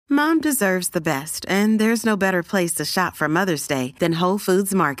Mom deserves the best, and there's no better place to shop for Mother's Day than Whole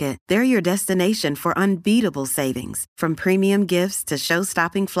Foods Market. They're your destination for unbeatable savings, from premium gifts to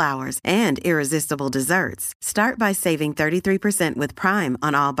show-stopping flowers and irresistible desserts. Start by saving 33% with Prime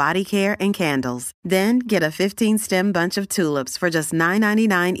on all body care and candles. Then get a 15-stem bunch of tulips for just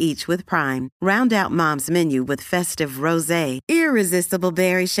 $9.99 each with Prime. Round out Mom's menu with festive rosé, irresistible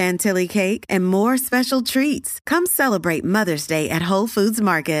berry chantilly cake, and more special treats. Come celebrate Mother's Day at Whole Foods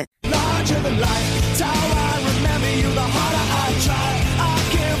Market. Larger than life, it's how I remember you, the harder I try. I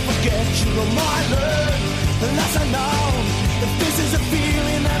can't forget you, the more I learn, the less I know. If this is a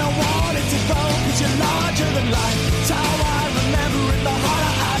feeling, then I want it to go. Cause you're larger than life, it's how I remember it, the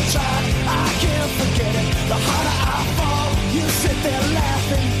harder I try. I can't forget it, the harder I fall. You sit there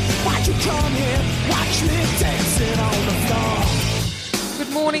laughing, why'd you come here? Watch me dancing on the floor. Good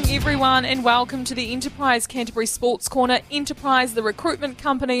morning, everyone, and welcome to the Enterprise Canterbury Sports Corner. Enterprise, the recruitment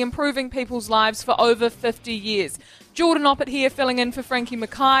company improving people's lives for over 50 years. Jordan Oppett here, filling in for Frankie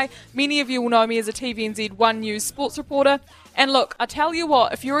Mackay. Many of you will know me as a TVNZ One News sports reporter. And look, I tell you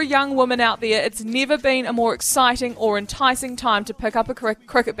what, if you're a young woman out there, it's never been a more exciting or enticing time to pick up a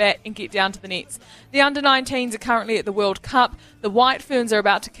cricket bat and get down to the nets. The under-19s are currently at the World Cup. The White Ferns are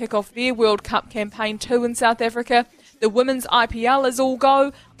about to kick off their World Cup campaign too in South Africa. The women's IPL is all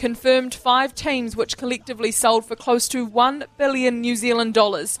go, confirmed 5 teams which collectively sold for close to $1 billion New Zealand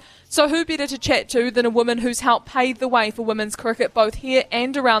dollars. So who better to chat to than a woman who's helped pave the way for women's cricket both here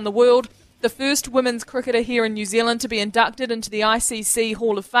and around the world. The first women's cricketer here in New Zealand to be inducted into the ICC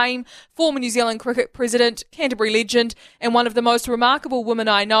Hall of Fame, former New Zealand cricket president, Canterbury legend, and one of the most remarkable women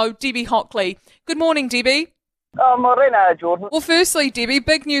I know, Debbie Hockley. Good morning, Debbie. Oh, morena, Jordan. Well, firstly, Debbie,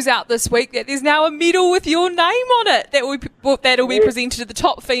 big news out this week that there's now a medal with your name on it that'll be presented to the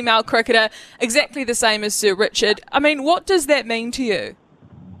top female cricketer, exactly the same as Sir Richard. I mean, what does that mean to you?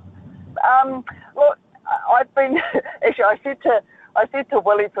 Look, I've been actually. I said to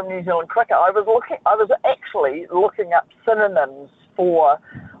Willie from New Zealand Cricket, I was actually looking up synonyms for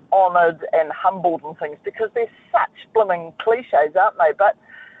honoured and humbled and things because they're such blooming cliches, aren't they? But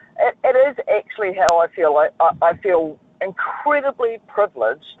it is actually how I feel. I feel incredibly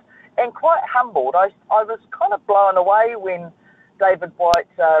privileged and quite humbled. I was kind of blown away when David White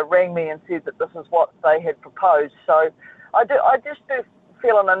rang me and said that this is what they had proposed. So I just do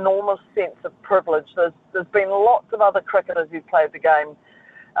feel an enormous sense of privilege. There's been lots of other cricketers who played the game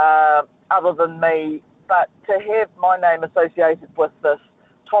other than me, but to have my name associated with this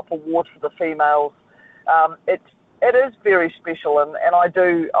top award for the females, it is very special, and I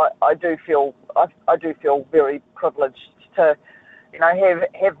do feel very privileged to,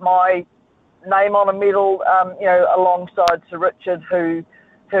 have my name on a medal, alongside Sir Richard, who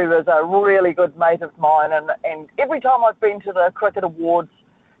is a really good mate of mine, and every time I've been to the cricket awards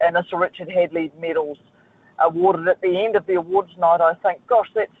and the Sir Richard Hadley medals awarded at the end of the awards night, I think, gosh,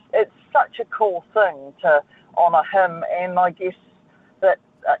 it's such a cool thing to honour him, and I guess that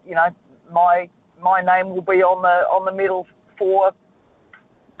my name will be on the medal for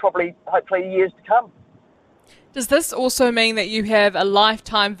hopefully years to come. Does this also mean that you have a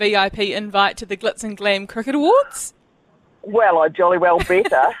lifetime VIP invite to the Glitz and Glam Cricket Awards? Well, I jolly well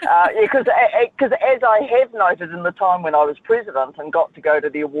better, because as I have noted in the time when I was president and got to go to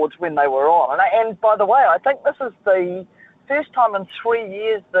the awards when they were on, and by the way, I think this is the first time in 3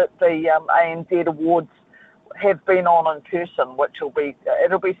 years that the ANZ Awards have been on in person, which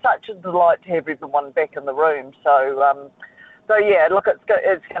it'll be such a delight to have everyone back in the room. So yeah, look, it's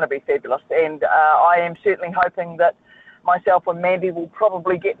going to be fabulous, and I am certainly hoping that myself and Mandy will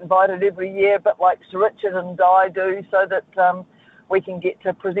probably get invited every year, but like Sir Richard and Di do, so that we can get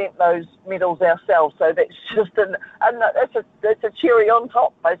to present those medals ourselves. So that's just that's a cherry on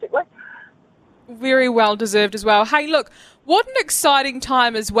top, basically. Very well deserved as well. Hey, look, what an exciting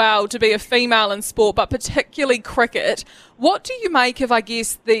time as well to be a female in sport, but particularly cricket. What do you make of, I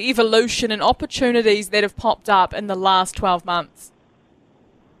guess, the evolution and opportunities that have popped up in the last 12 months?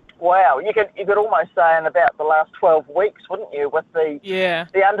 Wow, you could almost say in about the last 12 weeks, wouldn't you, with the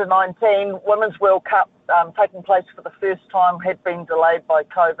Under-19 Women's World Cup taking place for the first time, had been delayed by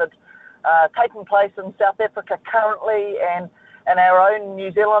COVID, taking place in South Africa currently, and our own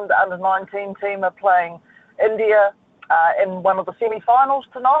New Zealand Under-19 team are playing India in one of the semi-finals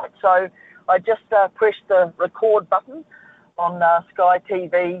tonight. So I just pressed the record button on Sky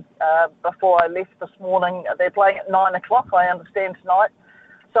TV before I left this morning. They're playing at 9 o'clock, I understand, tonight.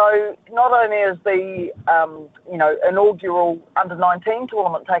 So not only is the inaugural Under-19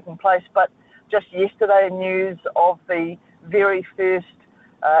 tournament taking place, but just yesterday news of the very first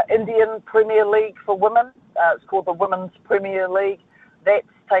Indian Premier League for women. It's called the Women's Premier League. That's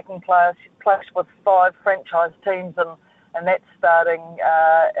taking place with 5 franchise teams, and that's starting.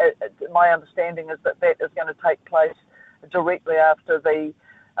 My understanding is that is going to take place directly after the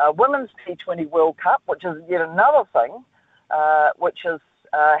Women's T20 World Cup, which is yet another thing, which is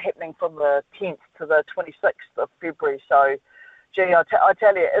happening from the 10th to the 26th of February. So, gee, I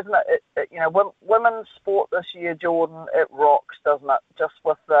tell you, isn't it, women's sport this year, Jordan, it rocks, doesn't it? Just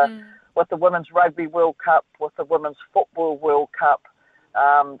with the Women's Rugby World Cup, with the Women's Football World Cup,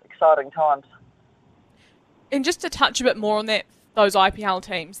 exciting times. And just to touch a bit more on those IPL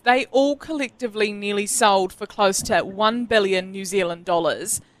teams, they all collectively nearly sold for close to 1 billion New Zealand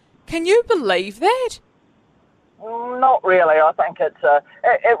dollars. Can you believe that? Not really. I think it's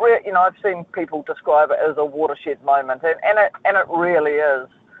I've seen people describe it as a watershed moment, and it really is.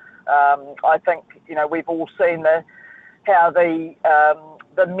 I think we've all seen how the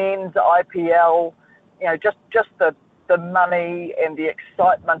men's IPL, just the money and the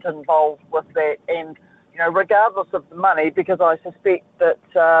excitement involved with that, and regardless of the money, because I suspect that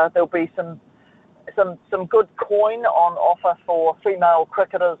there'll be some good coin on offer for female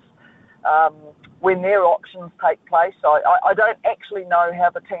cricketers when their auctions take place. I don't actually know how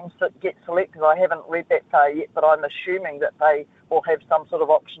the teams get selected. I haven't read that far yet, but I'm assuming that they will have some sort of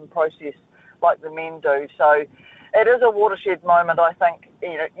auction process like the men do. So it is a watershed moment, I think,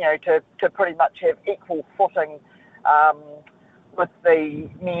 to pretty much have equal footing with the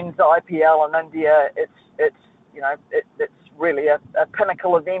men's IPL in India. It's really a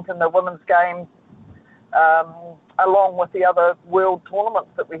pinnacle event in the women's game, along with the other world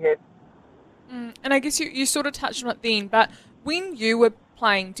tournaments that we have. And I guess you sort of touched on it then, but when you were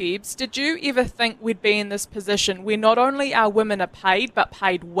playing, Debs, did you ever think we'd be in this position where not only our women are paid, but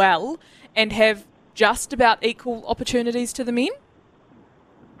paid well, and have just about equal opportunities to the men?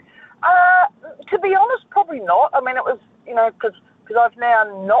 To be honest, probably not. I mean, it was, because I've now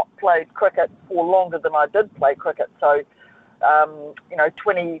not played cricket for longer than I did play cricket. So,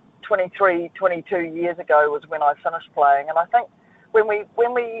 22 years ago was when I finished playing. And I think when we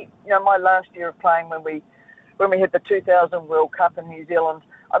my last year of playing, when we had the 2000 World Cup in New Zealand,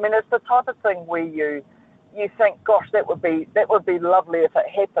 I mean, it's the type of thing where you think, gosh, that would be lovely if it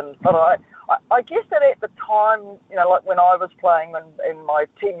happened. But I guess that at the time, like when I was playing and my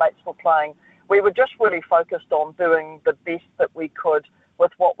teammates were playing, we were just really focused on doing the best that we could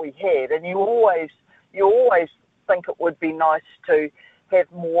with what we had. And you always think it would be nice to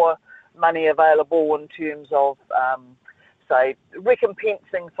have more money available in terms of, say,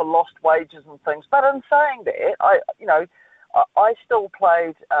 recompensing for lost wages and things. But in saying that, I still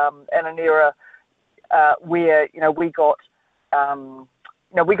played in an era where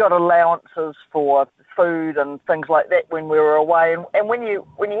we got allowances for food and things like that when we were away. And when you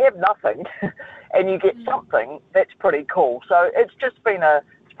have nothing and you get something, that's pretty cool. So it's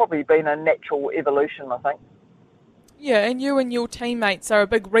probably been a natural evolution, I think. Yeah, and you and your teammates are a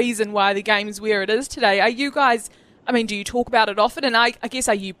big reason why the game's where it is today. Are you guys, do you talk about it often? And I guess,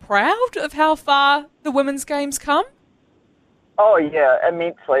 are you proud of how far the women's game's come? Oh, yeah,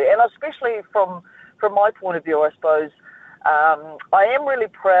 immensely. And especially from my point of view, I suppose, I am really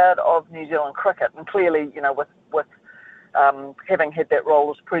proud of New Zealand cricket. And clearly, with having had that role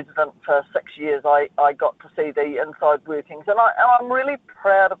as president for 6 years, I got to see the inside workings. And I'm really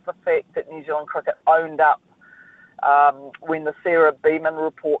proud of the fact that New Zealand cricket owned up when the Sarah Beeman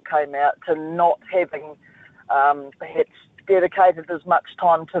report came out to not having perhaps dedicated as much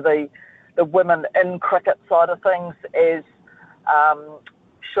time to the women in cricket side of things as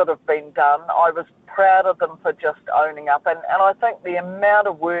should have been done. I was proud of them for just owning up, and I think the amount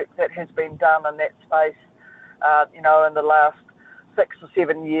of work that has been done in that space, in the last 6 or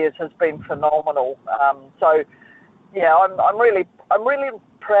 7 years has been phenomenal. So, yeah, I'm really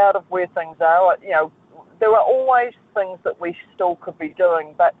proud of where things are. There are always things that we still could be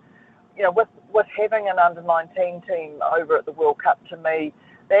doing, but with having an under-19 team over at the World Cup, to me,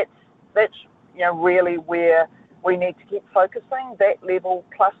 that's really where we need to keep focusing, that level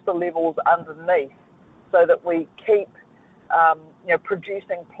plus the levels underneath, so that we keep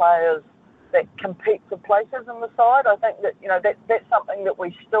producing players that compete for places in the side. I think that that's something that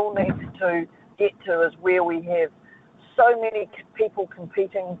we still need to get to, is where we have so many people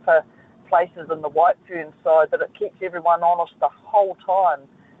competing for places in the White Fern side that it keeps everyone honest the whole time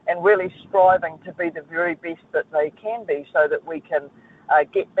and really striving to be the very best that they can be, so that we can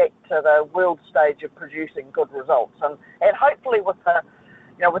get back to the world stage of producing good results. And hopefully with the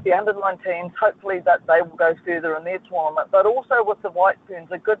under-19s, hopefully that they will go further in their tournament, but also with the White Ferns,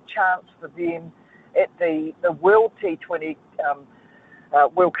 a good chance for them at the World T20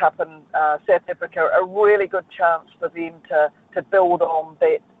 World Cup in South Africa, a really good chance for them to to build on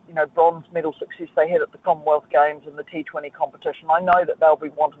that, bronze medal success they had at the Commonwealth Games and the T20 competition. I know that they'll be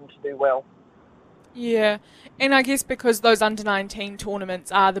wanting to do well. Yeah, and I guess because those under-19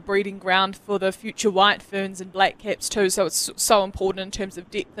 tournaments are the breeding ground for the future white ferns and black caps too, so it's so important in terms of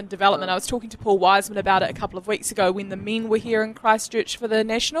depth and development. I was talking to Paul Wiseman about it a couple of weeks ago when the men were here in Christchurch for the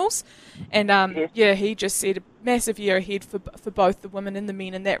Nationals, and Yes. he just said a massive year ahead for both the women and the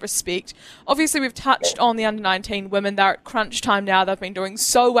men in that respect. Obviously, we've touched on the under-19 women. They're at crunch time now. They've been doing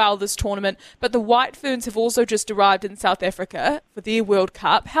so well this tournament, but the white ferns have also just arrived in South Africa for their World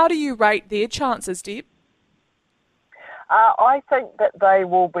Cup. How do you rate their chances, Deb? I think that they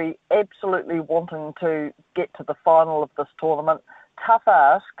will be absolutely wanting to get to the final of this tournament. Tough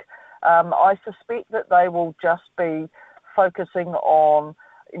ask. I suspect that they will just be focusing on,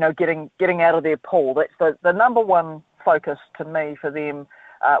 getting out of their pool. That's the number one focus to me for them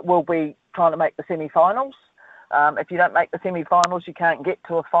will be trying to make the semi-finals. If you don't make the semi-finals, you can't get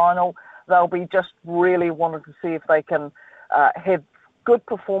to a final. They'll be just really wanting to see if they can have good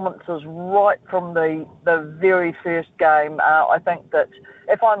performances right from the very first game. I think that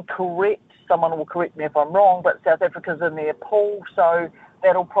if I'm correct, someone will correct me if I'm wrong, but South Africa's in their pool, so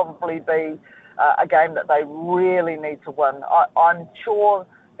that'll probably be a game that they really need to win. I'm sure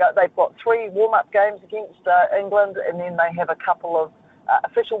that they've got 3 warm-up games against England, and then they have a couple of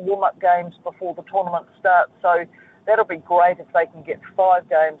official warm-up games before the tournament starts, so that'll be great if they can get 5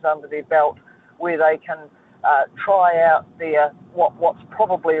 games under their belt where they can try out what's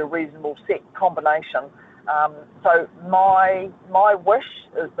probably a reasonable set combination. So my wish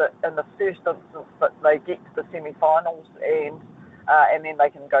is that in the first instance that they get to the semi-finals and then they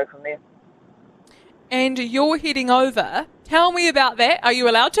can go from there. And you're heading over. Tell me about that. Are you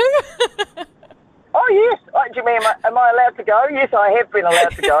allowed to? Oh yes. Do you mean am I allowed to go? Yes, I have been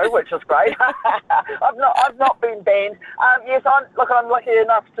allowed to go, which is great. I've not been banned. Yes, I'm lucky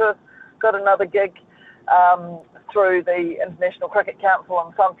enough to have got another gig through the International Cricket Council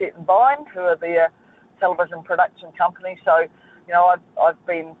and Sunset and Vine, who are their television production company. So, I've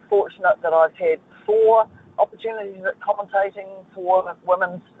been fortunate that I've had 4 opportunities at commentating for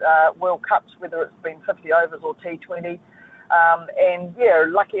women's World Cups, whether it's been 50 overs or T20.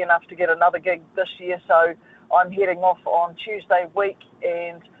 And lucky enough to get another gig this year. So I'm heading off on Tuesday week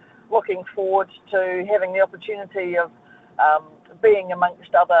and looking forward to having the opportunity of being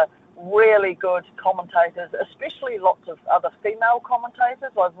amongst other really good commentators, especially lots of other female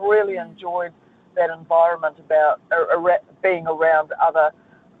commentators. I've really enjoyed that environment about being around other,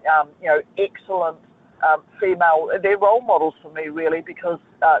 excellent female. They're role models for me, really, because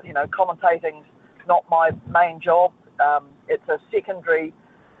commentating's not my main job. It's a secondary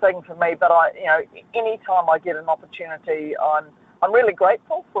thing for me. But any time I get an opportunity, I'm really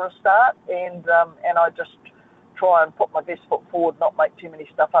grateful for a start, and I just try and put my best foot forward, not make too many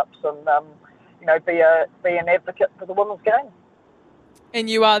stuff-ups, and be an advocate for the women's game. And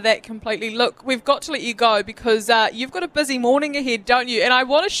you are that completely. Look, we've got to let you go because you've got a busy morning ahead, don't you? And I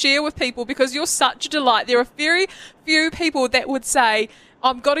want to share with people, because you're such a delight. There are very few people that would say,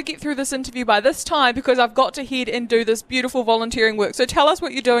 I've got to get through this interview by this time because I've got to head and do this beautiful volunteering work. So tell us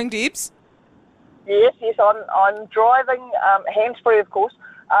what you're doing, Debs. Yes, I'm driving, hands-free of course.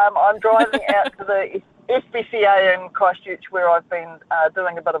 I'm driving out to the SPCA in Christchurch, where I've been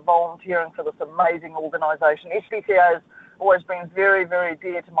doing a bit of volunteering for this amazing organisation. SPCA has always been very, very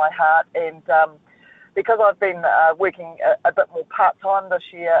dear to my heart, and because I've been working a bit more part-time this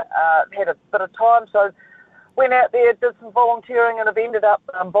year, had a bit of time, so went out there, did some volunteering, and have ended up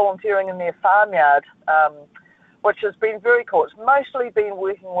volunteering in their farmyard, which has been very cool. It's mostly been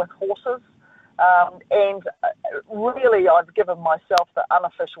working with horses, and really I've given myself the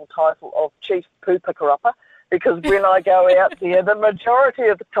unofficial title of Chief Poo Picker-Upper, because when I go out there, the majority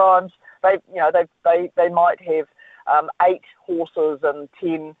of the times they might have 8 horses and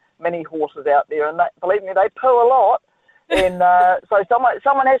 10 mini horses out there, and believe me, they poo a lot, and so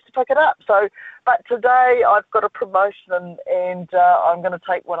someone has to pick it up. So, but today I've got a promotion, and I'm going to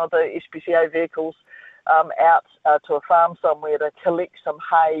take one of the SPCA vehicles out to a farm somewhere to collect some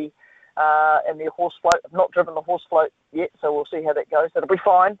hay in their horse float. I've not driven the horse float yet, so we'll see how that goes. It'll be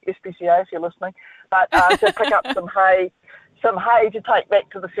fine, SPCA, if you're listening. But to pick up some hay to take back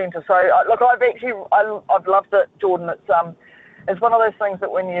to the centre. So look, I've loved it, Jordan. It's one of those things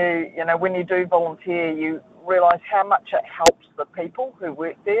that when you do volunteer, you realise how much it helps the people who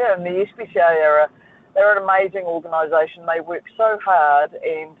work there. And the SPCA they're an amazing organisation. They work so hard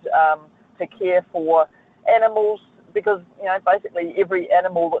and to care for animals, because basically every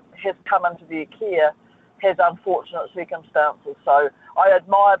animal that has come into their care has unfortunate circumstances. So I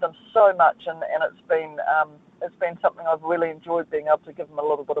admire them so much, and it's been it's been something I've really enjoyed being able to give them a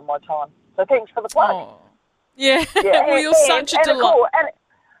little bit of my time. So thanks for the plug. Oh. Yeah, Yeah, well, you're such a delight.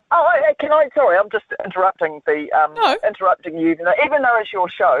 Sorry, I'm just interrupting interrupting you, even though it's your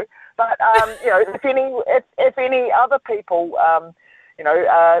show. But if any other people,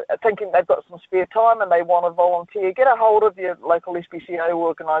 thinking they've got some spare time and they want to volunteer, get a hold of your local SPCA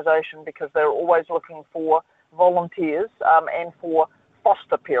organisation, because they're always looking for volunteers and for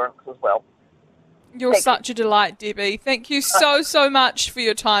foster parents as well. You're such a delight, Debbie. Thank you so much for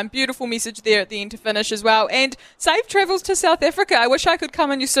your time. Beautiful message there at the end to finish as well. And safe travels to South Africa. I wish I could come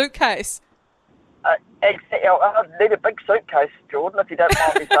in your suitcase. I need a big suitcase, Jordan, if you don't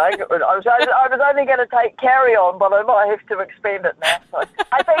mind me saying. I was only going to take carry-on, but I might have to expand it now. So,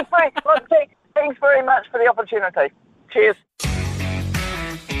 thanks very much for the opportunity. Cheers.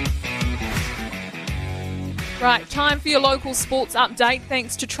 Right, time for your local sports update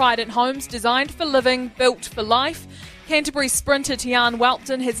thanks to Trident Homes, designed for living, built for life. Canterbury sprinter Tian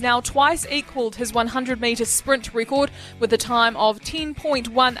Welton has now twice equalled his 100-metre sprint record with a time of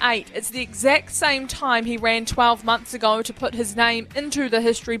 10.18. It's the exact same time he ran 12 months ago to put his name into the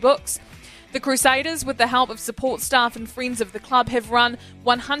history books. The Crusaders, with the help of support staff and friends of the club, have run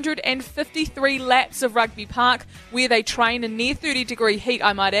 153 laps of Rugby Park, where they train in near 30-degree heat,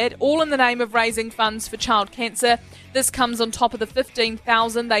 I might add, all in the name of raising funds for child cancer. This comes on top of the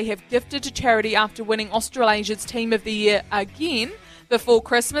 15,000 they have gifted to charity after winning Australasia's Team of the Year again before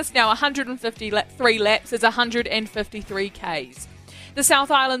Christmas. Now 153 laps is 153 Ks. The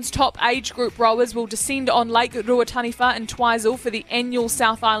South Island's top age group rowers will descend on Lake Ruataniwha in Twizel for the annual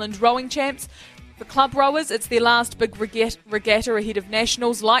South Island Rowing Champs. For club rowers, it's their last big regatta ahead of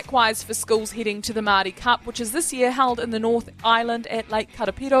nationals. Likewise for schools heading to the Māori Cup, which is this year held in the North Island at Lake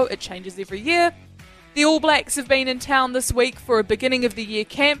Karapiro. It changes every year. The All Blacks have been in town this week for a beginning of the year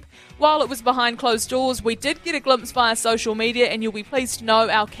camp. While it was behind closed doors, we did get a glimpse via social media, and you'll be pleased to know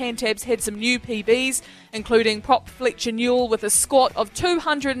our Cantabs had some new PBs, including prop Fletcher Newell with a squat of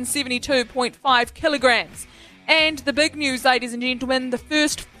 272.5 kilograms. And the big news, ladies and gentlemen, the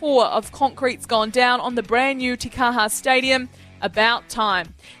first pour of concrete's gone down on the brand new Te Kaha Stadium. About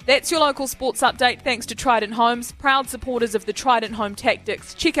time. That's your local sports update thanks to Trident Homes, proud supporters of the Trident Home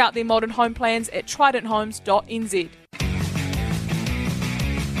Tactics. Check out their modern home plans at tridenthomes.nz.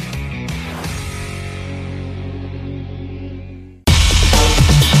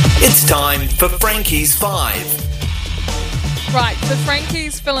 It's time for Frankie's 5. Right, for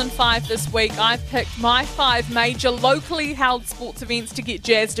Frankie's Fill in 5 this week, I've picked my 5 major locally held sports events to get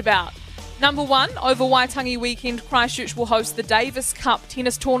jazzed about. Number 1, over Waitangi weekend, Christchurch will host the Davis Cup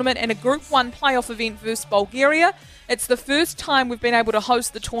tennis tournament and a Group 1 playoff event versus Bulgaria. It's the first time we've been able to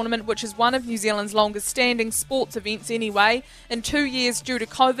host the tournament, which is one of New Zealand's longest standing sports events anyway, in 2 years due to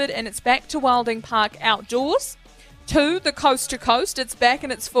COVID, and it's back to Wilding Park outdoors. 2, the Coast to Coast. It's back in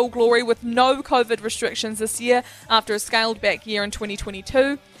its full glory with no COVID restrictions this year after a scaled back year in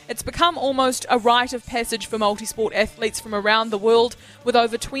 2022. It's become almost a rite of passage for multisport athletes from around the world, with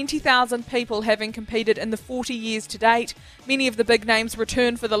over 20,000 people having competed in the 40 years to date. Many of the big names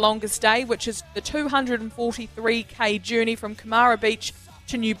return for the longest day, which is the 243k journey from Kamara Beach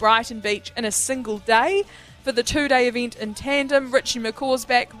to New Brighton Beach in a single day. For the 2-day event in tandem, Richie McCaw's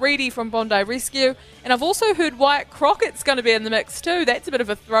back, Reedy from Bondi Rescue, and I've also heard Wyatt Crockett's going to be in the mix too. That's a bit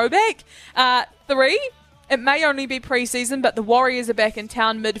of a throwback. 3, it may only be pre-season, but the Warriors are back in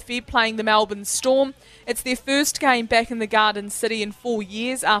town mid-Feb playing the Melbourne Storm. It's their first game back in the Garden City in 4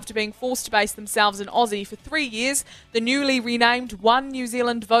 years after being forced to base themselves in Aussie for 3 years. The newly renamed One New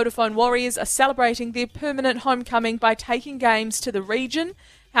Zealand Vodafone Warriors are celebrating their permanent homecoming by taking games to the region.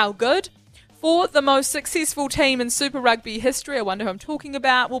 How good? 4, the most successful team in Super Rugby history, I wonder who I'm talking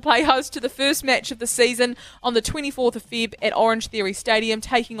about, will play host to the first match of the season on the 24th of Feb at Orange Theory Stadium,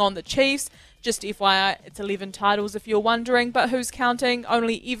 taking on the Chiefs. Just FYI, it's 11 titles if you're wondering, but who's counting?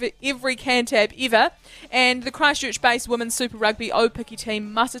 Only every Cantab ever. And the Christchurch-based women's Super Rugby O-Piki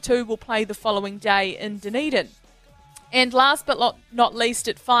team Matatu will play the following day in Dunedin. And last but not least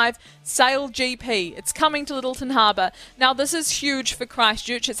at 5, Sail GP. It's coming to Littleton Harbour. Now this is huge for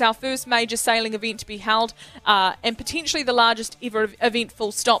Christchurch. It's our first major sailing event to be held and potentially the largest ever event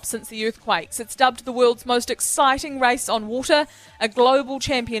full stop since the earthquakes. It's dubbed the world's most exciting race on water, a global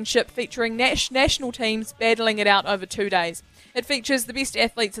championship featuring national teams battling it out over 2 days. It features the best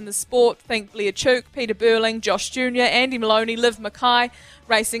athletes in the sport. Think Blair Tuke, Peter Burling, Josh Jr., Andy Maloney, Liv Mackay,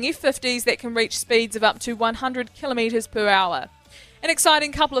 racing F50s that can reach speeds of up to 100 kilometres per hour. An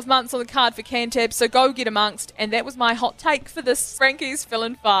exciting couple of months on the card for Cantab, so go get amongst. And that was my hot take for this Frankie's Fill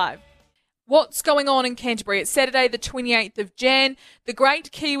in 5. What's going on in Canterbury? It's Saturday the 28th of Jan. The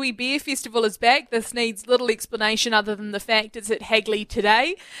Great Kiwi Beer Festival is back. This needs little explanation other than the fact it's at Hagley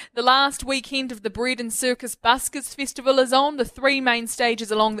today. The last weekend of the Bread and Circus Buskers Festival is on. The three main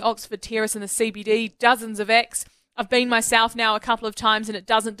stages along the Oxford Terrace and the CBD, dozens of acts. I've been myself now a couple of times and it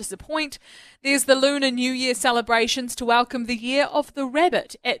doesn't disappoint. There's the Lunar New Year celebrations to welcome the Year of the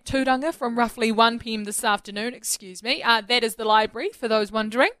Rabbit at Turanga from roughly 1 p.m. this afternoon. That is the library, for those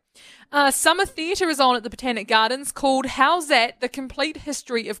wondering. Summer theatre is on at the Botanic Gardens called How's That? The Complete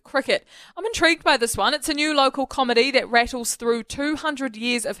History of Cricket. I'm intrigued by this one. It's a new local comedy that rattles through 200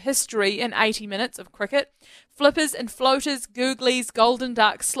 years of history in 80 minutes of cricket. Flippers and floaters, googlies, golden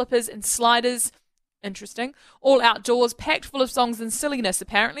ducks, slippers and sliders. Interesting. All outdoors, packed full of songs and silliness,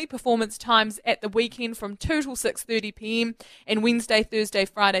 apparently. Performance times at the weekend from 2 till 6:30 p.m. and Wednesday, Thursday,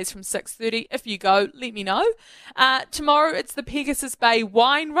 Fridays from 6:30. If you go, let me know. Tomorrow, it's the Pegasus Bay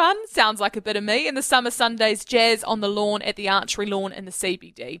Wine Run. Sounds like a bit of me. And the Summer Sundays Jazz on the lawn at the Archery Lawn in the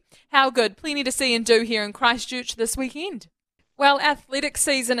CBD. How good. Plenty to see and do here in Christchurch this weekend. Well, athletics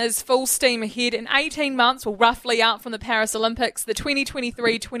season is full steam ahead. In 18 months, or roughly out from the Paris Olympics, the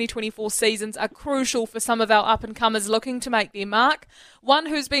 2023-2024 seasons are crucial for some of our up-and-comers looking to make their mark. One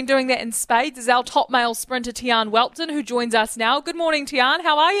who's been doing that in spades is our top male sprinter, Tian Welpton, who joins us now. Good morning, Tian.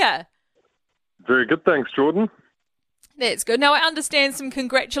 How are you? Very good, thanks, Jordan. That's good. Now, I understand some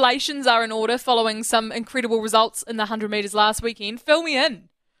congratulations are in order following some incredible results in the 100 metres last weekend. Fill me in.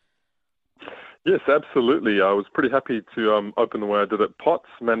 Yes, absolutely. I was pretty happy to open the way I did at Potts,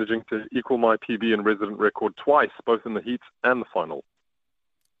 managing to equal my PB and resident record twice, both in the heats and the final.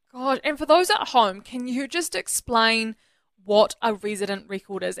 God, and for those at home, can you just explain what a resident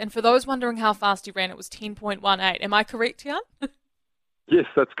record is? And for those wondering how fast you ran, it was 10.18. Am I correct, Jan? Yes,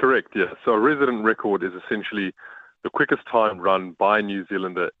 that's correct, yeah. So a resident record is essentially the quickest time run by a New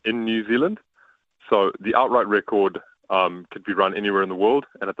Zealander in New Zealand. So the outright record could be run anywhere in the world,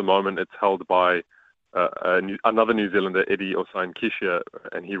 and at the moment it's held by another New Zealander, Eddie Osain-Kishia,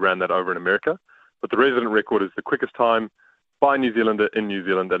 and he ran that over in America. But the resident record is the quickest time by a New Zealander in New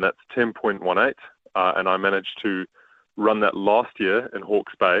Zealand, and that's 10.18, and I managed to run that last year in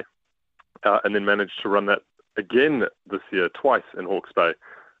Hawke's Bay, and then managed to run that again this year, twice in Hawke's Bay,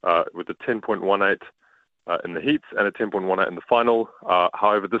 with a 10.18 in the heats and a 10.18 in the final.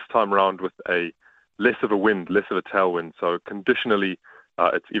 However, this time around with a less of a wind, less of a tailwind. So conditionally,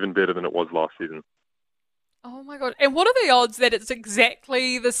 it's even better than it was last season. Oh my God. And what are the odds that it's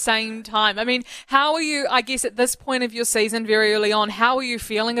exactly the same time? I mean, how are you, I guess at this point of your season, very early on, how are you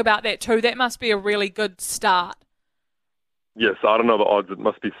feeling about that too? That must be a really good start. Yes, I don't know the odds. It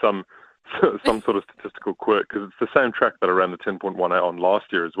must be some sort of statistical quirk, because it's the same track that I ran the 10.18 on last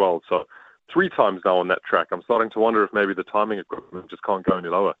year as well. So 3 times now on that track. I'm starting to wonder if maybe the timing equipment just can't go any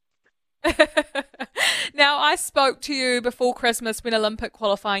lower. Now, I spoke to you before Christmas when Olympic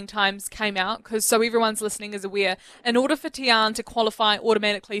qualifying times came out, because so everyone's listening is aware, in order for Tian to qualify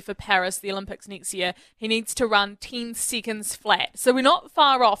automatically for Paris, the Olympics next year, he needs to run 10 seconds flat. So we're not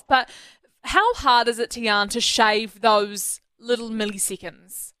far off, but how hard is it, Tian, to shave those little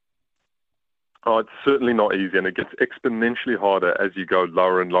milliseconds? Oh, it's certainly not easy, and it gets exponentially harder as you go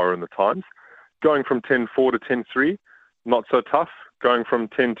lower and lower in the times. Going from 10.4 to 10.3, not so tough. Going from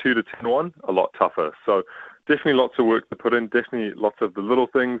 10.2 to 10.1, a lot tougher. So definitely lots of work to put in, definitely lots of the little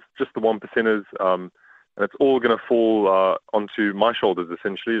things, just the 1%ers, and it's all going to fall onto my shoulders,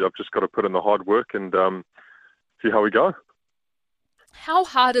 essentially. I've just got to put in the hard work and see how we go. How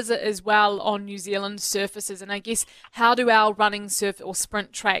hard is it as well on New Zealand surfaces? And I guess, how do our running, surf or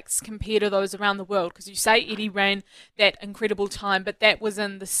sprint tracks compare to those around the world? Because you say Eddie ran that incredible time, but that was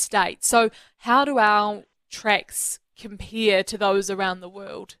in the States. So how do our tracks compare to those around the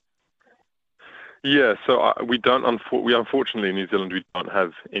world? Yeah, so we unfortunately in New Zealand, we don't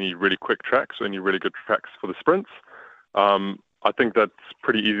have any really quick tracks or any really good tracks for the sprints. I think that's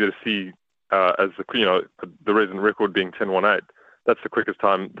pretty easy to see as the resident record being 10.18. That's the quickest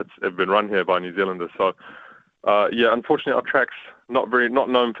time that's ever been run here by New Zealanders. So unfortunately our tracks not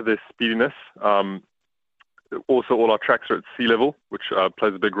known for their speediness. Also, all our tracks are at sea level, which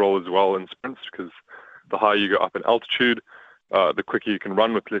plays a big role as well in sprints, because the higher you go up in altitude, the quicker you can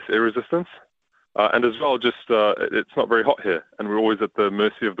run with less air resistance. And as well, just it's not very hot here, and we're always at the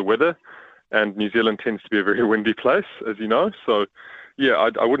mercy of the weather. And New Zealand tends to be a very windy place, as you know. So, yeah,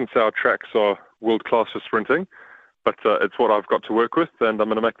 I wouldn't say our tracks are world-class for sprinting, but it's what I've got to work with, and I'm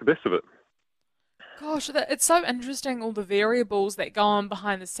going to make the best of it. Gosh, it's so interesting, all the variables that go on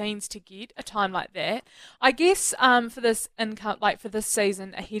behind the scenes to get a time like that. I guess for this income, like for this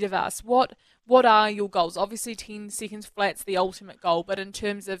season ahead of us, what are your goals? Obviously, 10 seconds flat's the ultimate goal, but in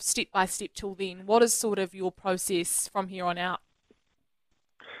terms of step by step till then, what is sort of your process from here on out?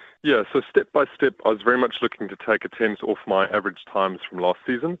 Yeah, so step by step, I was very much looking to take attempts off my average times from last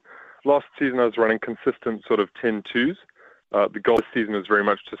season. Last season, I was running consistent sort of 10.2s. The goal this season is very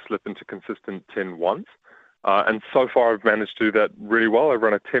much to slip into consistent 10.1s. And so far, I've managed to do that really well. I've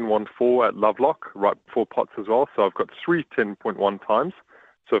run a 10.14 at Lovelock right before Potts as well. So I've got 3 10.1 times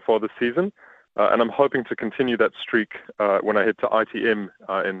so far this season. And I'm hoping to continue that streak when I head to ITM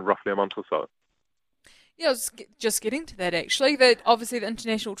in roughly a month or so. Yeah, I was just getting to that actually. That obviously the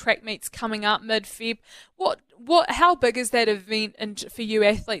international track meet's coming up mid-Feb. How big is that event for you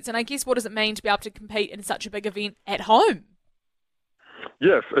athletes? And I guess what does it mean to be able to compete in such a big event at home?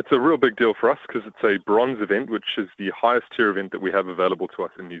 Yes, it's a real big deal for us because it's a bronze event, which is the highest tier event that we have available to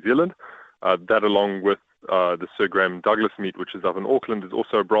us in New Zealand. That along with the Sir Graham Douglas meet, which is up in Auckland, is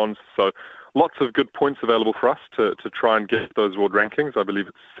also a bronze. So lots of good points available for us to try and get those world rankings. I believe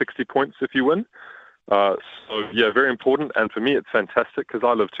it's 60 points if you win. So yeah, very important. And for me, it's fantastic because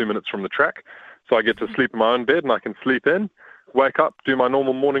I live 2 minutes from the track. So I get to sleep in my own bed and I can sleep in, wake up, do my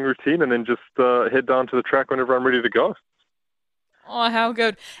normal morning routine, and then just head down to the track whenever I'm ready to go. Oh, how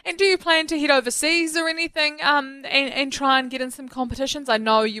good. And do you plan to head overseas or anything and try and get in some competitions? I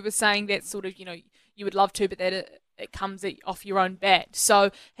know you were saying that sort of, you would love to, but that it comes off your own bat.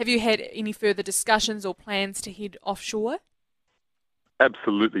 So have you had any further discussions or plans to head offshore?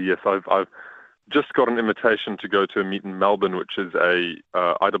 Absolutely, yes. I've just got an invitation to go to a meet in Melbourne, which is a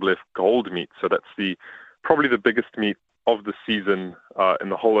IWF Gold meet. So that's probably the biggest meet of the season in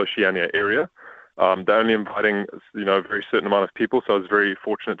the whole Oceania area. They're only inviting, a very certain amount of people, so I was very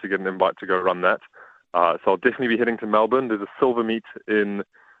fortunate to get an invite to go run that. So I'll definitely be heading to Melbourne. There's a silver meet in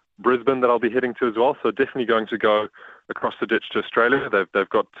Brisbane that I'll be heading to as well, so definitely going to go across the ditch to Australia. They've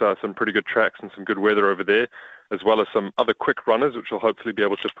got some pretty good tracks and some good weather over there, as well as some other quick runners, which will hopefully be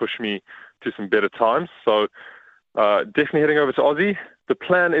able to push me to some better times. So definitely heading over to Aussie. The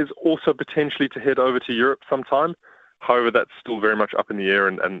plan is also potentially to head over to Europe sometime. However, that's still very much up in the air,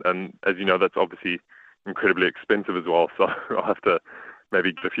 and as you know, that's obviously incredibly expensive as well. So I'll have to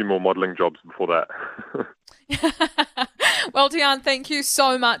maybe get a few more modelling jobs before that. Well, Dion, thank you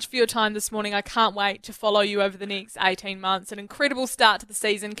so much for your time this morning. I can't wait to follow you over the next 18 months. An incredible start to the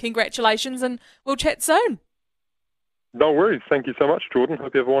season. Congratulations, and we'll chat soon. No worries. Thank you so much, Jordan.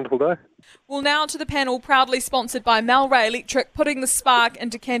 Hope you have a wonderful day. Well, now to the panel, proudly sponsored by Melray Electric, putting the spark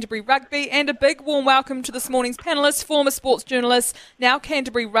into Canterbury Rugby. And a big warm welcome to this morning's panellists, former sports journalist, now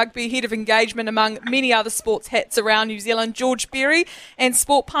Canterbury Rugby Head of Engagement among many other sports hats around New Zealand, George Berry, and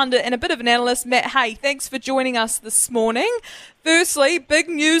sport pundit and a bit of an analyst, Matt Hay. Thanks for joining us this morning. Firstly, big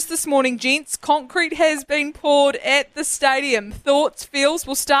news this morning, gents. Concrete has been poured at the stadium. Thoughts, feels?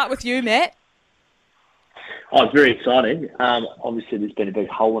 We'll start with you, Matt. Oh, it's very exciting. Obviously, there's been a big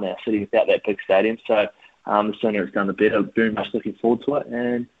hole in our city without that big stadium, so the sooner it's done, the better. I'm very much looking forward to it,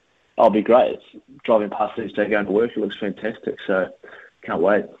 and it'll be great. It's driving past each day going to work. It looks fantastic, so can't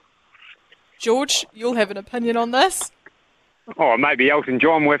wait. George, you'll have an opinion on this. Oh, maybe Elton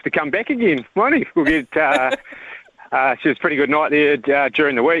John will have to come back again, won't he? We'll get. She was a pretty good night there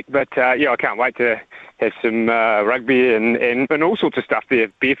during the week, but I can't wait to have some rugby and all sorts of stuff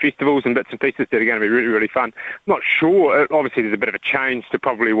there, beer festivals and bits and pieces that are going to be really, really fun. I'm not sure. Obviously, there's a bit of a change to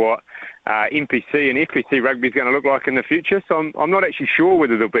probably what NPC and FPC rugby is going to look like in the future, so I'm not actually sure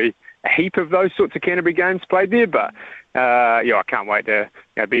whether there'll be a heap of those sorts of Canterbury games played there, but I can't wait to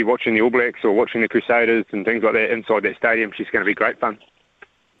be watching the All Blacks or watching the Crusaders and things like that inside that stadium. It's going to be great fun.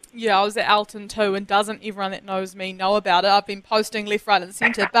 Yeah, I was at Alton too, and doesn't everyone that knows me know about it? I've been posting left, right and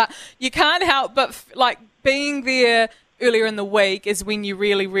centre, but you can't help but, being there earlier in the week is when you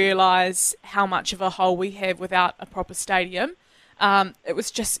really realise how much of a hole we have without a proper stadium. It was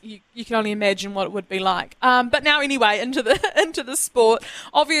just, you can only imagine what it would be like. But now anyway, into the sport.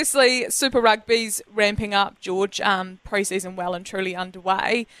 Obviously, Super Rugby's ramping up, George, pre-season well and truly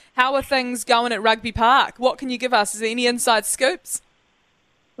underway. How are things going at Rugby Park? What can you give us? Is there any inside scoops?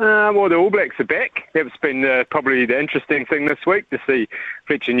 Well, the All Blacks are back. That's been probably the interesting thing this week, to see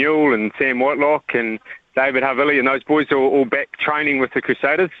Fletcher Newell and Sam Whitelock and David Havili and those boys are all back training with the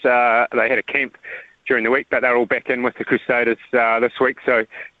Crusaders. They had a camp during the week, but they're all back in with the Crusaders this week. So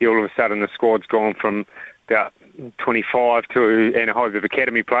all of a sudden the squad's gone from about 25 and a hive of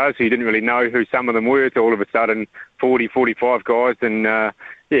academy players who you didn't really know who some of them were, to all of a sudden 40, 45 guys, and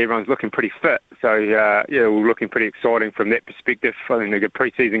everyone's looking pretty fit. So we're looking pretty exciting from that perspective. I think they've got a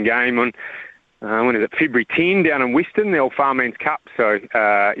pre-season game on when is it, February 10 down in Western, the old Farmlands Cup. So,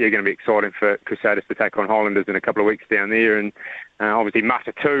 going to be exciting for Crusaders to take on Highlanders in a couple of weeks down there. And obviously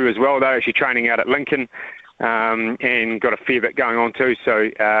Mata 2 as well, they're actually training out at Lincoln and got a fair bit going on too. So,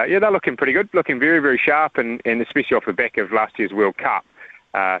 they're looking pretty good, looking very, very sharp, and especially off the back of last year's World Cup.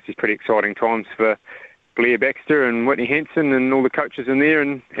 So it's pretty exciting times for Blair Baxter and Whitney Hanson and all the coaches in there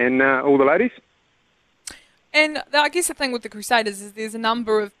and all the ladies. And I guess the thing with the Crusaders is there's a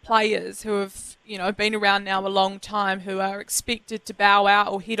number of players who have, been around now a long time who are expected to bow out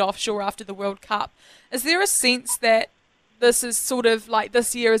or head offshore after the World Cup. Is there a sense that this is sort of like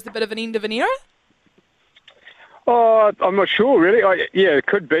this year is a bit of an end of an era? Oh, I'm not sure, really. It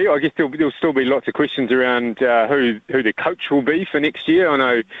could be. I guess there'll still be lots of questions around who the coach will be for next year. I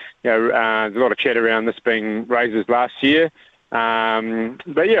know, there's a lot of chat around this being Razors last year.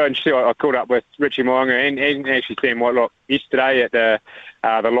 Interesting. I caught up with Richie Moonga and actually Sam Whitelock yesterday at the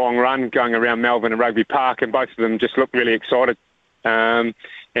long run going around Melbourne and Rugby Park, and both of them just looked really excited and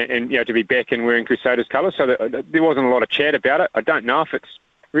to be back and wearing Crusaders colours. So there wasn't a lot of chat about it. I don't know if it's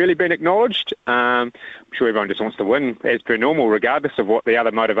really been acknowledged. I'm sure everyone just wants to win as per normal, regardless of what the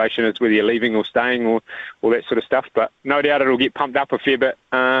other motivation is, whether you're leaving or staying or all that sort of stuff. But no doubt it'll get pumped up a fair bit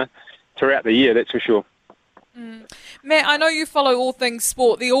throughout the year, that's for sure. Matt, I know you follow all things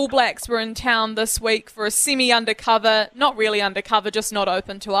sport. The All Blacks were in town this week for a semi-undercover, not really undercover, just not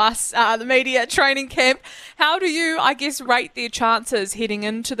open to us, the media training camp. How do you, rate their chances heading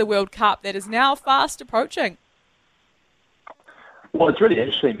into the World Cup that is now fast approaching? Well, it's really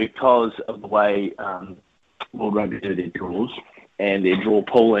interesting because of the way World Rugby do their draws and their draw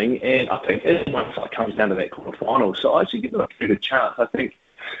pooling, and I think once it comes down to that quarter-final, so I actually give them a pretty good chance. I think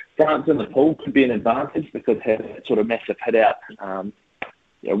France in the pool could be an advantage because they have that sort of massive hit out.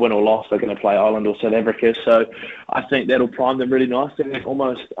 Win or loss, they're going to play Ireland or South Africa. So I think that'll prime them really nicely. And it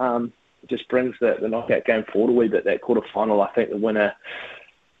almost just brings the knockout game forward a wee bit. That quarter final, I think the winner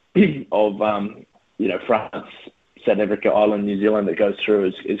of France, South Africa, Ireland, New Zealand that goes through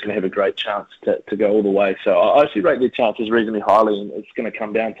is going to have a great chance to go all the way. So I actually rate their chances reasonably highly, and it's going to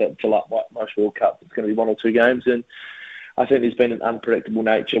come down to like most World Cups. It's going to be 1 or 2 games, and I think there's been an unpredictable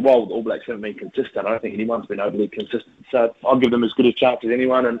nature. While the All Blacks haven't been consistent, I don't think anyone's been overly consistent. So I'll give them as good a chance as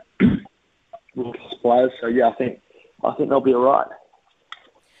anyone, and players. So I think they'll be all right.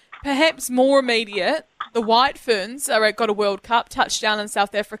 Perhaps more immediate, the White Ferns got a World Cup touchdown in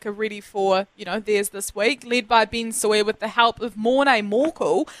South Africa ready for, theirs this week, led by Ben Sawyer with the help of Morné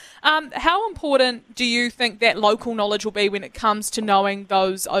Morkel. How important do you think that local knowledge will be when it comes to knowing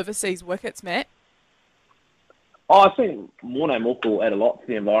those overseas wickets, Matt? I think Morné Morkel will add a lot to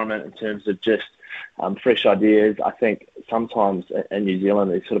the environment in terms of just fresh ideas. I think sometimes in New Zealand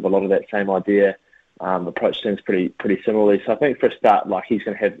there's sort of a lot of that same idea. Approach things pretty similarly. So I think for a start, he's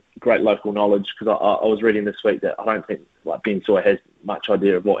going to have great local knowledge, because I was reading this week that I don't think Ben Sawyer has much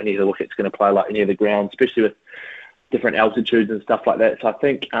idea of what any of the wicket's going to play like any of the ground, especially with different altitudes and stuff like that. So I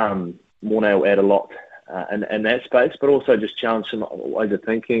think Morné will add a lot in that space, but also just challenge some ways of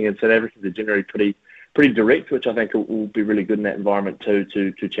thinking. And South Africans are generally pretty direct, which I think will be really good in that environment too,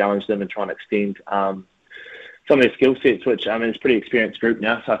 to challenge them and try and extend some of their skill sets, which it's a pretty experienced group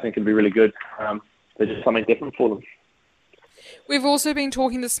now, so I think it'll be really good. There's just something different for them. We've also been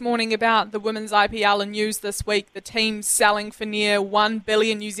talking this morning about the women's IPL and news this week, the team selling for near $1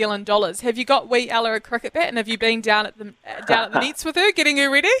 billion New Zealand dollars. Have you got wee Ella a cricket bat, and have you been down at the nets with her, getting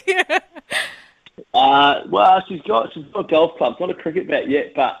her ready? Well, she's got golf clubs, not a cricket bat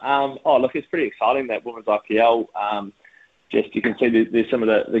yet, but it's pretty exciting, that women's IPL. Just you can see there's some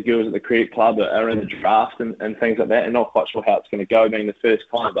of the girls at the cricket club are in the draft and things like that, and not quite sure how it's going to go being the first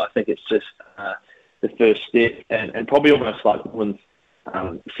time, but I think it's just the first step, and probably almost like women's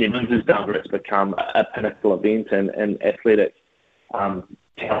sevens has done, where it's become a pinnacle event, and athletic,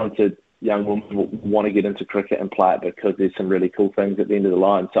 talented young women will want to get into cricket and play it because there's some really cool things at the end of the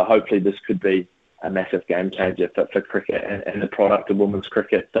line. So hopefully this could be a massive game changer for cricket and the product of women's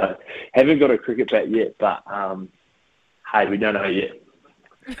cricket. So haven't got a cricket bat yet, but hey, we don't know yet.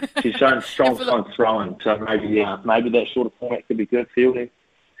 She's shown strong on throwing, so maybe that sort of format could be good fielding.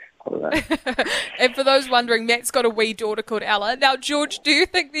 I don't know. And for those wondering, Matt's got a wee daughter called Ella. Now, George, do you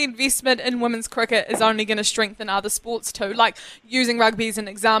think the investment in women's cricket is only going to strengthen other sports too? Like, using rugby as an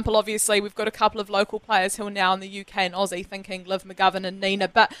example, obviously we've got a couple of local players who are now in the UK and Aussie, thinking Liv McGovern and Nina.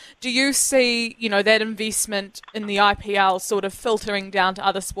 But do you see, that investment in the IPL sort of filtering down to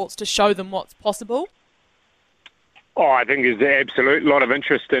other sports to show them what's possible? Oh, I think there's an absolute lot of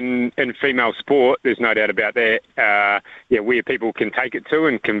interest in female sport. There's no doubt about that. Where people can take it to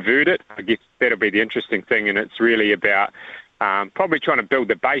and convert it, I guess that'll be the interesting thing. And it's really about Probably trying to build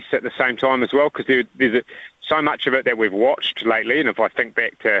the base at the same time as well, because there's so much of it that we've watched lately. And if I think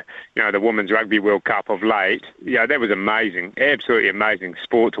back to, the Women's Rugby World Cup of late, that was amazing, absolutely amazing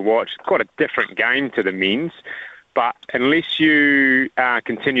sport to watch. It's quite a different game to the men's. But unless you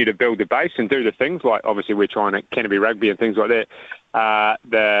continue to build the base and do the things like, obviously we're trying at Canterbury Rugby and things like that,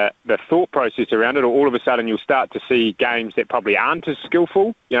 the thought process around it, or all of a sudden you'll start to see games that probably aren't as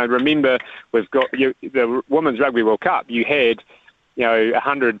skillful. Remember, we've got the Women's Rugby World Cup. You had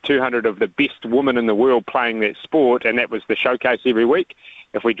 100, 200 of the best women in the world playing that sport, and that was the showcase every week.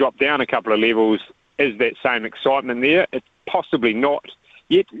 If we drop down a couple of levels, is that same excitement there? It's possibly not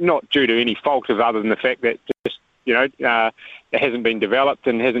yet, not due to any fault of other than the fact that just it hasn't been developed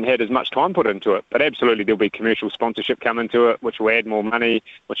and hasn't had as much time put into it. But absolutely there'll be commercial sponsorship come into it, which will add more money,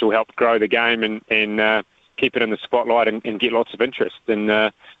 which will help grow the game and keep it in the spotlight and get lots of interest.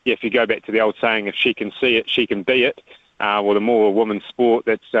 And if you go back to the old saying, if she can see it, she can be it. Well, the more women's sport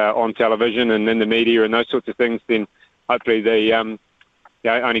that's on television and in the media and those sorts of things, then hopefully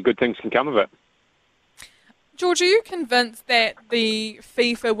only good things can come of it. George, are you convinced that the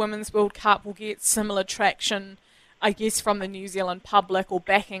FIFA Women's World Cup will get similar traction, I guess, from the New Zealand public, or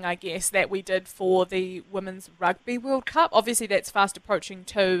backing, I guess, that we did for the Women's Rugby World Cup? Obviously, that's fast approaching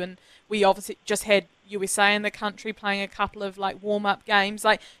too, and we obviously just had USA in the country playing a couple of warm-up games.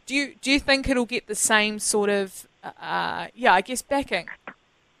 Do you think it'll get the same sort of, I guess, backing?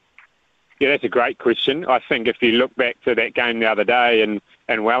 Yeah, that's a great question. I think if you look back to that game the other day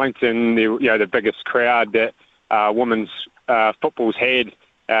in Wellington, the biggest crowd that women's football's had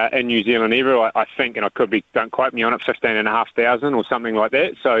in New Zealand ever, I think, and I could be, don't quote me on it, 15,500 or something like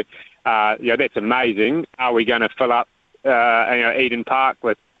that. So, that's amazing. Are we going to fill up Eden Park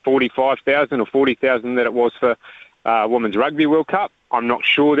with 45,000 or 40,000 that it was for Women's Rugby World Cup? I'm not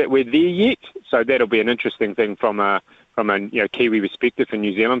sure that we're there yet. So that'll be an interesting thing from a Kiwi perspective and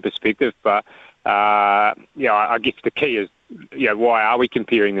New Zealand perspective. But I guess the key is, why are we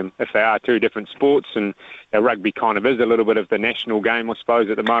comparing them if they are two different sports? And rugby kind of is a little bit of the national game, I suppose,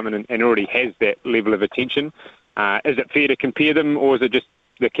 at the moment, and already has that level of attention. Is it fair to compare them, or is it just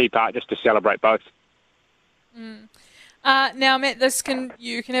the key part just to celebrate both? Now, Matt,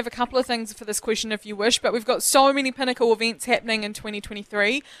 you can have a couple of things for this question if you wish, but we've got so many pinnacle events happening in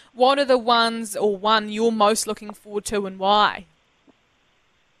 2023. What are the one you're most looking forward to, and why?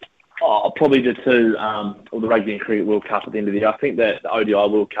 Probably the two, or the Rugby and Cricket World Cup at the end of the year. I think that the ODI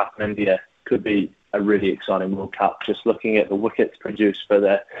World Cup in India could be a really exciting World Cup. Just looking at the wickets produced for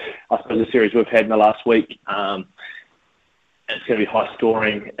the series we've had in the last week, it's going to be high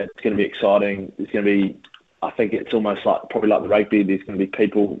scoring. It's going to be exciting. It's going to be, I think it's almost probably like the rugby. There's going to be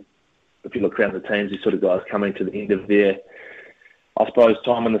people, if you look around the teams, these sort of guys coming to the end of their, I suppose,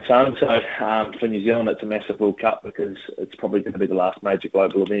 time in the sun. So for New Zealand, it's a massive World Cup because it's probably going to be the last major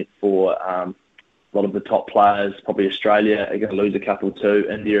global event for a lot of the top players. Probably Australia are going to lose a couple too,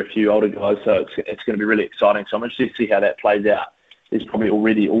 India a few older guys. So it's going to be really exciting. So I'm interested to see how that plays out. There's probably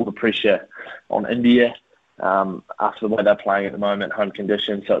already all the pressure on India after the way they're playing at the moment, home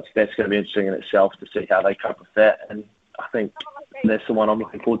conditions. So that's going to be interesting in itself to see how they cope with that. And I think that's the one I'm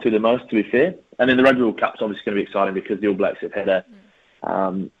looking forward to the most, to be fair. And then the Rugby World Cup's obviously going to be exciting because the All Blacks have had a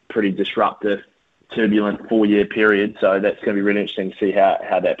pretty disruptive, turbulent 4-year period. So that's going to be really interesting to see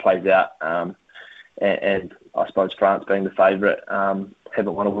how that plays out. And I suppose France being the favourite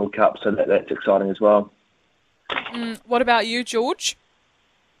haven't won a World Cup, so that's exciting as well. What about you, George?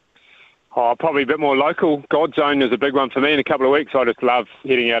 Probably a bit more local. God Zone is a big one for me in a couple of weeks. I just love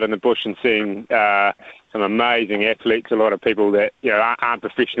heading out in the bush and seeing some amazing athletes. A lot of people that aren't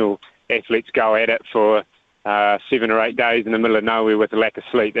professional athletes go at it for 7 or 8 days in the middle of nowhere with a lack of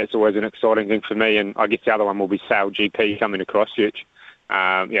sleep. That's always an exciting thing for me. And I guess the other one will be Sail GP coming to Christchurch.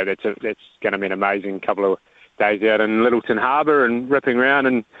 That's going to be an amazing couple of days out in Littleton Harbour and ripping around.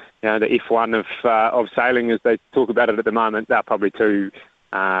 And the F1 of sailing, as they talk about it at the moment, they're probably two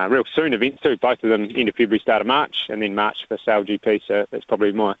real soon events too. Both of them end of February, start of March, and then March for Sail GP. So that's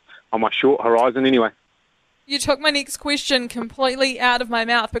probably on my short horizon anyway. You took my next question completely out of my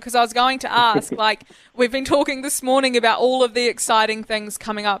mouth because I was going to ask, we've been talking this morning about all of the exciting things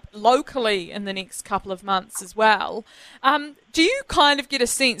coming up locally in the next couple of months as well. Do you kind of get a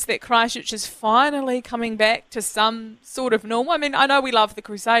sense that Christchurch is finally coming back to some sort of normal? I mean, I know we love the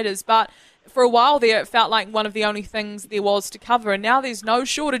Crusaders, but for a while there it felt like one of the only things there was to cover, and now there's no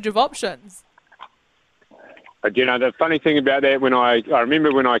shortage of options. The funny thing about that, I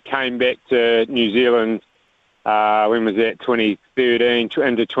remember when I came back to New Zealand, when was that, 2013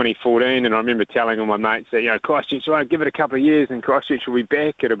 into 2014, and I remember telling all my mates that, Christchurch, give it a couple of years and Christchurch will be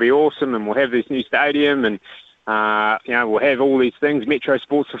back, it'll be awesome, and we'll have this new stadium, and We'll have all these things, Metro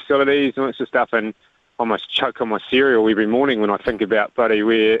sports facilities and all that sort of stuff, and almost choke on my cereal every morning when I think about where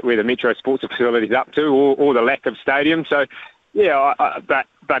the Metro sports facilities up to, or the lack of stadium. So, yeah, but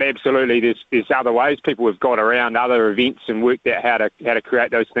absolutely, there's other ways. People have got around other events and worked out how to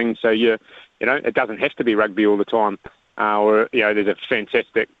create those things. So it doesn't have to be rugby all the time. There's a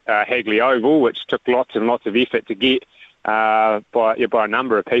fantastic Hagley Oval, which took lots and lots of effort to get by a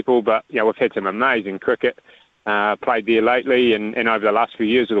number of people. But we've had some amazing cricket played there lately, and over the last few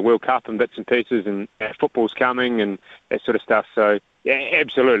years with the World Cup and bits and pieces, and football's coming and that sort of stuff. So yeah,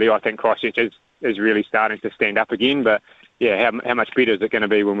 absolutely, I think Christchurch is really starting to stand up again. But yeah, how much better is it going to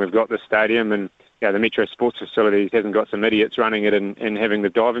be when we've got the stadium and the Metro Sports Facilities hasn't got some idiots running it and having the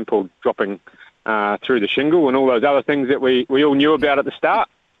diving pool dropping through the shingle and all those other things that we all knew about at the start.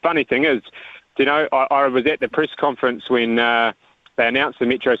 Funny thing is, I was at the press conference when they announced the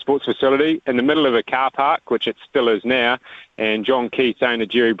Metro Sports Facility in the middle of a car park, which it still is now, and John Key saying to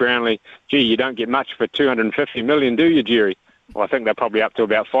Jerry Brownlee, "Gee, you don't get much for $250 million, do you, Jerry?" Well, I think they're probably up to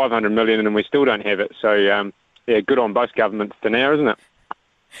about $500 million, and we still don't have it. So, good on both governments for now, isn't it?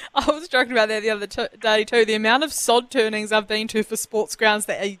 I was joking about that the other day too. The amount of sod turnings I've been to for sports grounds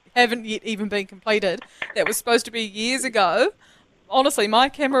that haven't yet even been completed, that was supposed to be years ago. Honestly, my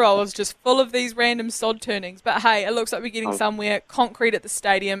camera roll is just full of these random sod turnings. But hey, it looks like we're getting somewhere. Concrete at the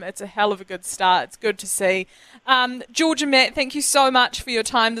stadium. It's a hell of a good start. It's good to see. George and Matt, thank you so much for your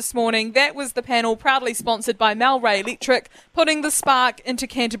time this morning. That was the panel, proudly sponsored by Melray Electric, putting the spark into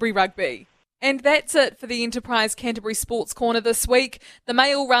Canterbury rugby. And that's it for the Enterprise Canterbury Sports Corner this week. The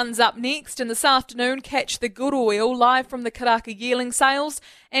Mail runs up next, and this afternoon catch the Good Oil live from the Karaka Yearling Sales.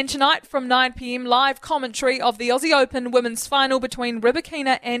 And tonight from 9 p.m, live commentary of the Aussie Open Women's Final between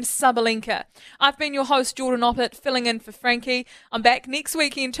Rybakina and Sabalenka. I've been your host, Jordan Oppett, filling in for Frankie. I'm back next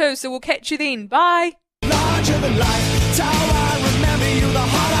weekend too, so we'll catch you then. Bye. Larger than life, it's how I remember you, the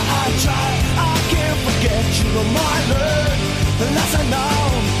harder I try. I can't forget you, the more I learn, the less I know.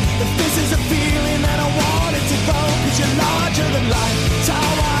 If this is a feeling that I want it to go, 'cause you're larger than life, it's how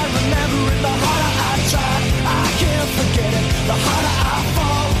I remember it, the harder I try. I can't forget it, the harder I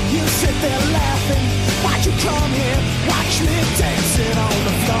fall. You sit there laughing, why'd you come here? Watch me dancing on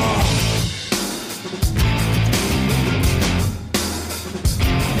the floor.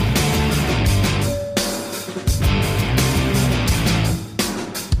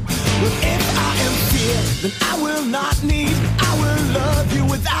 Well, if I am fear, then I will not need. I will love you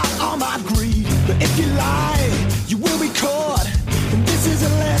without all my greed. But if you lie, you will be caught. And this is a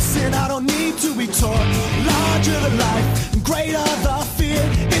lesson I don't need to be taught. Larger than life, and greater the fear.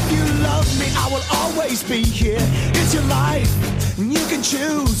 If you love me, I will always be here. It's your life, and you can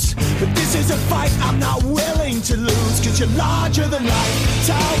choose. But this is a fight I'm not willing to lose. 'Cause you're larger than life. It's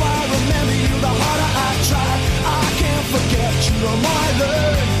how I remember you, the harder I try. I can't forget you, the more I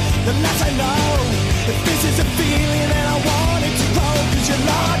learn, the less I know. If this is a feeling and I want it to grow, 'cause you're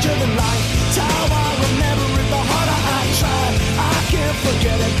larger than life. It's how I remember it, the harder I try. I can't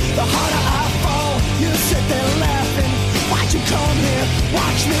forget it, the harder I fall. You sit there laughing, why'd you come here?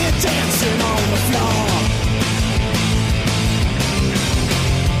 Watch me dancing on the floor.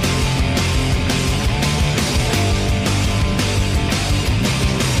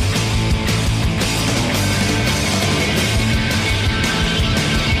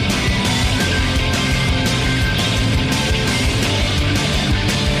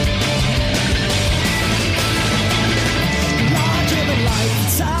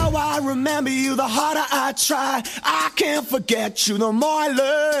 Remember you, the harder I try. I can't forget you, the more I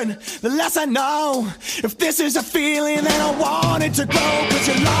learn, the less I know. If this is a feeling, then I want it to go. 'Cause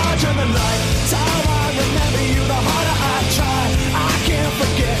you're larger than life. It's how I remember you, the harder I try. I can't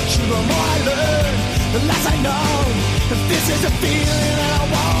forget you, the more I learn, the less I know. If this is a feeling, then I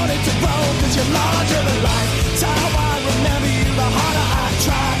want it to grow. 'Cause you're larger than life. It's how I remember you, the harder I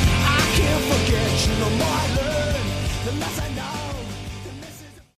try. I can't forget you, the more I learn, the less I know.